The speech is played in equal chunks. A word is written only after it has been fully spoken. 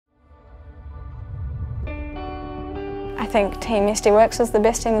I think Team SD Worx is the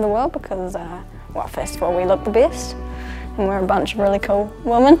best team in the world because, well, first of all, we look the best and we're a bunch of really cool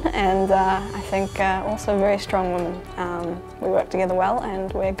women, and I think also very strong women. We work together well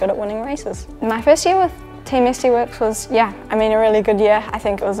and we're good at winning races. My first year with Team SD Worx was, yeah, I mean, a really good year. I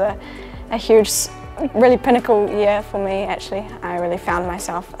think it was a huge, really pinnacle year for me actually. I really found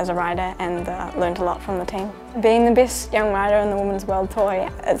myself as a rider and learned a lot from the team. Being the best young rider in the Women's World Tour,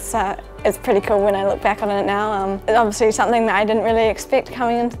 it's pretty cool when I look back on it now. It's obviously something that I didn't really expect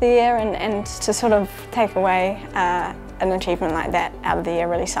coming into the year, and to sort of take away an achievement like that out of the year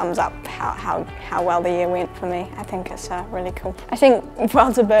really sums up how well the year went for me. I think it's really cool. I think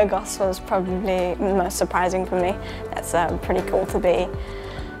Vuelta Burgos was probably the most surprising for me. That's pretty cool to be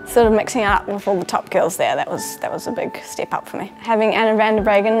sort of mixing it up with all the top girls there. That was a big step up for me. Having Anna van der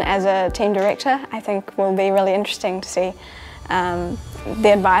Breggen as a team director, I think will be really interesting to see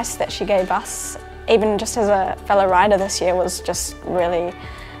the advice that she gave us, even just as a fellow rider this year, was just really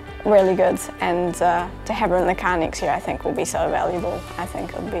good, and to have her in the car next year I think will be so valuable. I think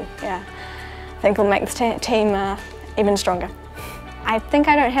it'll be, yeah, I think it'll make the team even stronger. I think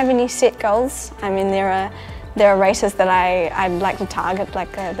I don't have any set goals. I mean, there are races that I'd like to target,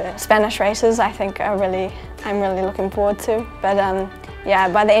 like the Spanish races. I think I'm really looking forward to. But yeah,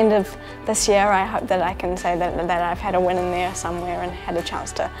 by the end of this year, I hope that I can say that I've had a win in there somewhere and had a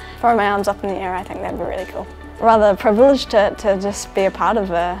chance to throw my arms up in the air. I think that'd be really cool. Rather privileged to just be a part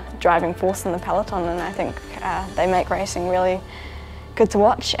of a driving force in the peloton, and I think they make racing really good to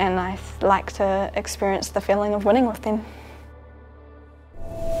watch, and I like to experience the feeling of winning with them.